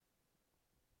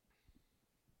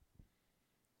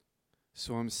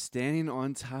So I'm standing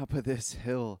on top of this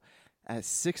hill at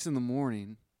 6 in the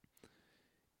morning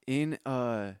in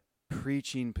a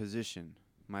preaching position.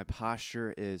 My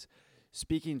posture is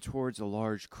speaking towards a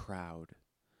large crowd.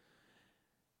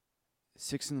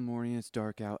 6 in the morning, it's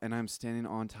dark out, and I'm standing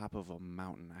on top of a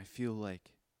mountain. I feel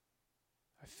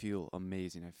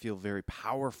amazing. I feel very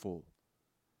powerful.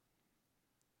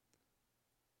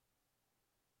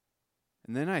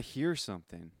 And then I hear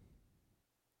something,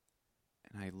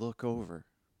 and I look over.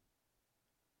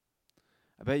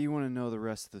 I bet you want to know the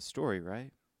rest of the story,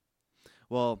 right?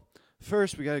 Well,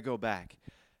 first we got to go back.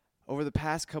 Over the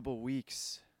past couple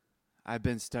weeks, I've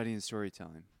been studying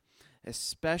storytelling,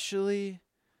 especially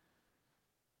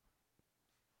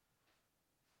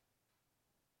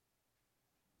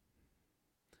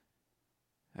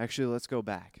Actually, let's go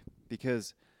back,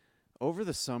 because over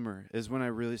the summer is when I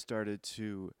really started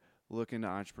to look into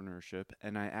entrepreneurship,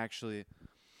 and I actually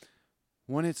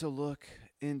wanted to look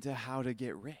into how to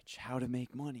get rich, how to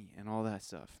make money, and all that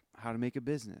stuff, how to make a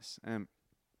business. And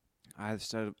I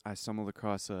stumbled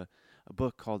across a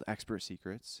book called Expert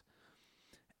Secrets,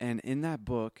 and in that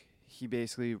book, he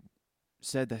basically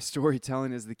said that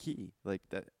storytelling is the key. Like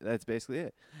that's basically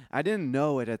it. I didn't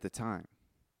know it at the time.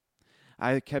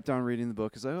 I kept on reading the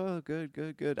book. It's like, oh, good,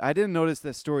 good, good. I didn't notice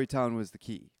that storytelling was the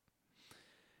key.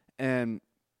 And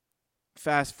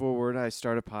fast forward, I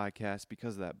started a podcast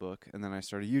because of that book. And then I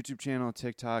started a YouTube channel,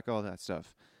 TikTok, all that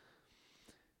stuff.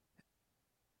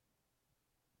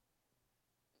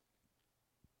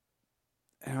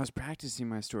 And I was practicing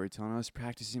my storytelling. I was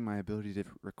practicing my ability to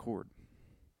record.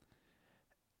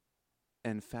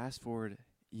 And fast forward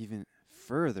even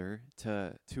further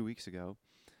to 2 weeks ago,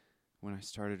 when I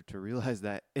started to realize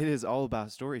that it is all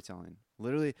about storytelling.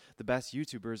 Literally, the best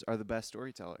YouTubers are the best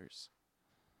storytellers.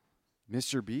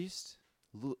 Mr. Beast,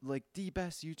 like the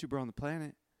best YouTuber on the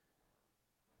planet.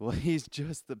 Well, he's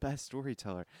just the best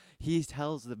storyteller. He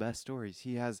tells the best stories.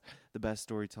 He has the best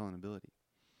storytelling ability.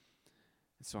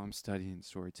 So I'm studying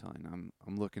storytelling.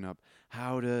 I'm looking up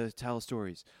how to tell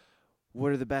stories.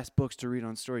 What are the best books to read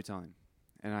on storytelling?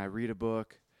 And I read a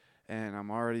book, and I'm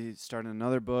already starting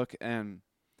another book, and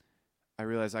I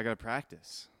realized I got to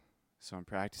practice. So I'm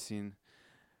practicing.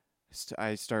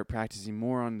 I start practicing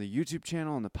more on the YouTube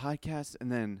channel, on the podcast,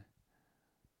 and then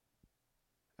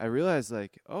I realized,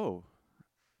 like, oh,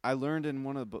 I learned in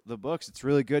one of the books, it's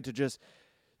really good to just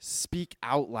speak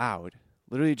out loud.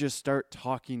 Literally just start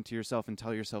talking to yourself and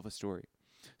tell yourself a story.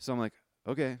 So I'm like,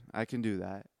 okay, I can do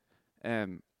that.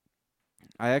 And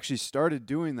I actually started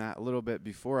doing that a little bit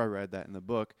before I read that in the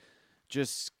book.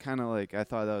 Just kind of like, I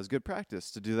thought that was good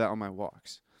practice to do that on my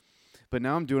walks. But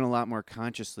now I'm doing a lot more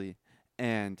consciously,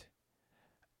 and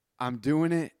I'm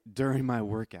doing it during my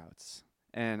workouts.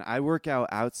 And I work out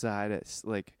outside at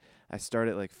I start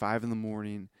at like 5 in the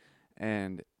morning,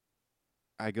 and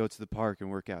I go to the park and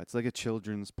work out. It's like a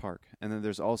children's park. And then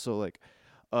there's also like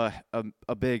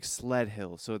a big sled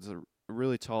hill. So it's a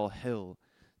really tall hill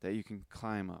that you can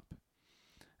climb up.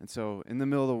 And so in the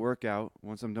middle of the workout,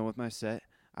 once I'm done with my set,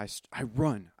 I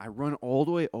run. I run all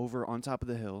the way over on top of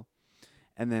the hill,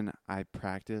 and then I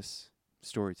practice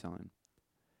storytelling.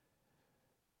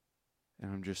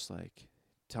 And I'm just like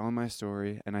telling my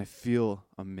story, and I feel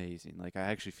amazing. Like I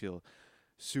actually feel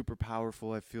super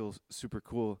powerful. I feel super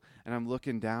cool. And I'm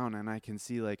looking down, and I can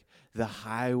see like the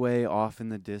highway off in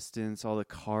the distance, all the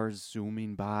cars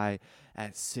zooming by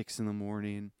at 6 in the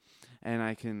morning.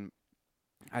 And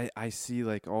I see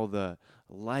like all the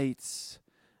lights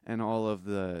and all of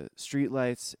the street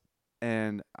lights,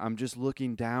 and I'm just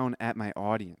looking down at my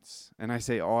audience. And I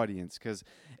say audience because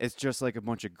it's just like a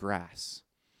bunch of grass.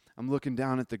 I'm looking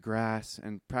down at the grass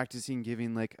and practicing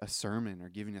giving like a sermon or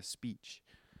giving a speech.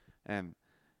 And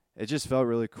it just felt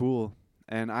really cool.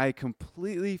 And I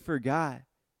completely forgot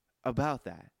about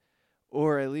that.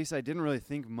 Or at least I didn't really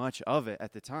think much of it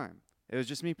at the time. It was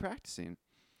just me practicing.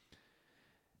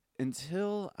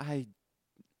 Until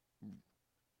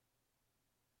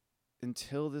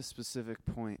this specific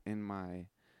point in my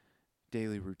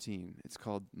daily routine. It's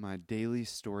called my daily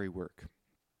story work.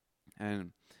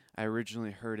 And I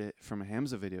originally heard it from a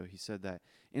Hamza video. He said that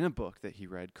in a book that he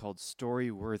read called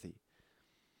Storyworthy,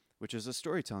 which is a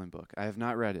storytelling book. I have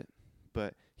not read it,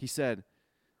 but he said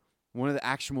one of the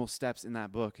actionable steps in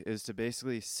that book is to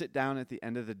basically sit down at the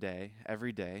end of the day,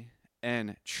 every day,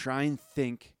 and try and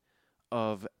think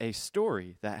of a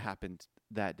story that happened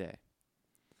that day.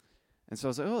 And so I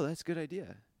was like, oh, that's a good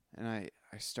idea. And I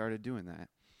started doing that.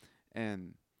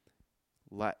 And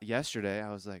yesterday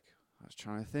I was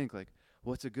trying to think, like,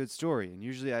 what's a good story? And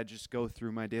usually I just go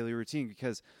through my daily routine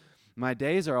because my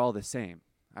days are all the same.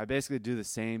 I basically do the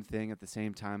same thing at the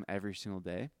same time every single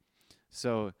day.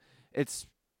 So it's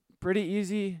pretty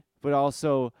easy, but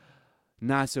also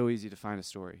not so easy to find a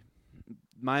story.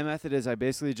 My method is I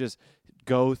basically just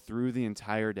go through the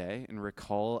entire day and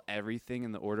recall everything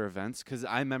in the order of events because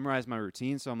I memorize my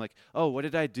routine. So I'm like, oh, what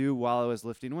did I do while I was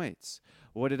lifting weights?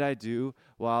 What did I do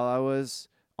while I was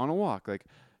on a walk? Like,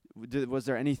 was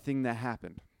there anything that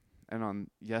happened? And on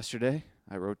yesterday,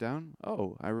 I wrote down,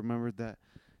 oh, I remembered that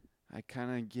I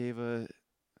kind of gave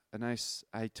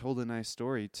I told a nice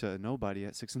story to nobody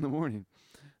at 6 a.m.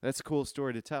 That's a cool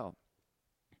story to tell.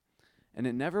 And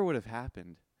it never would have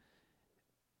happened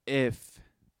if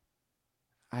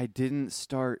I didn't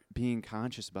start being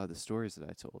conscious about the stories that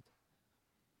I told.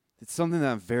 It's something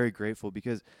that I'm very grateful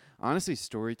because honestly,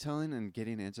 storytelling and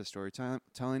getting into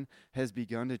storytelling has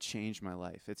begun to change my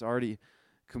life. It's already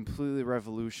completely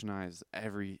revolutionized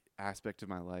every aspect of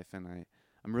my life, and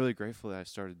I'm really grateful that I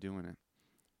started doing it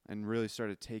and really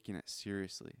started taking it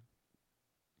seriously.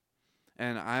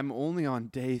 And I'm only on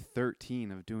day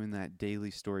 13 of doing that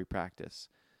daily story practice.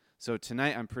 So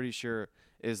tonight, I'm pretty sure,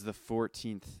 is the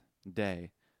 14th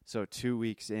day. So 2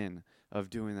 weeks in of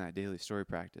doing that daily story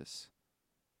practice.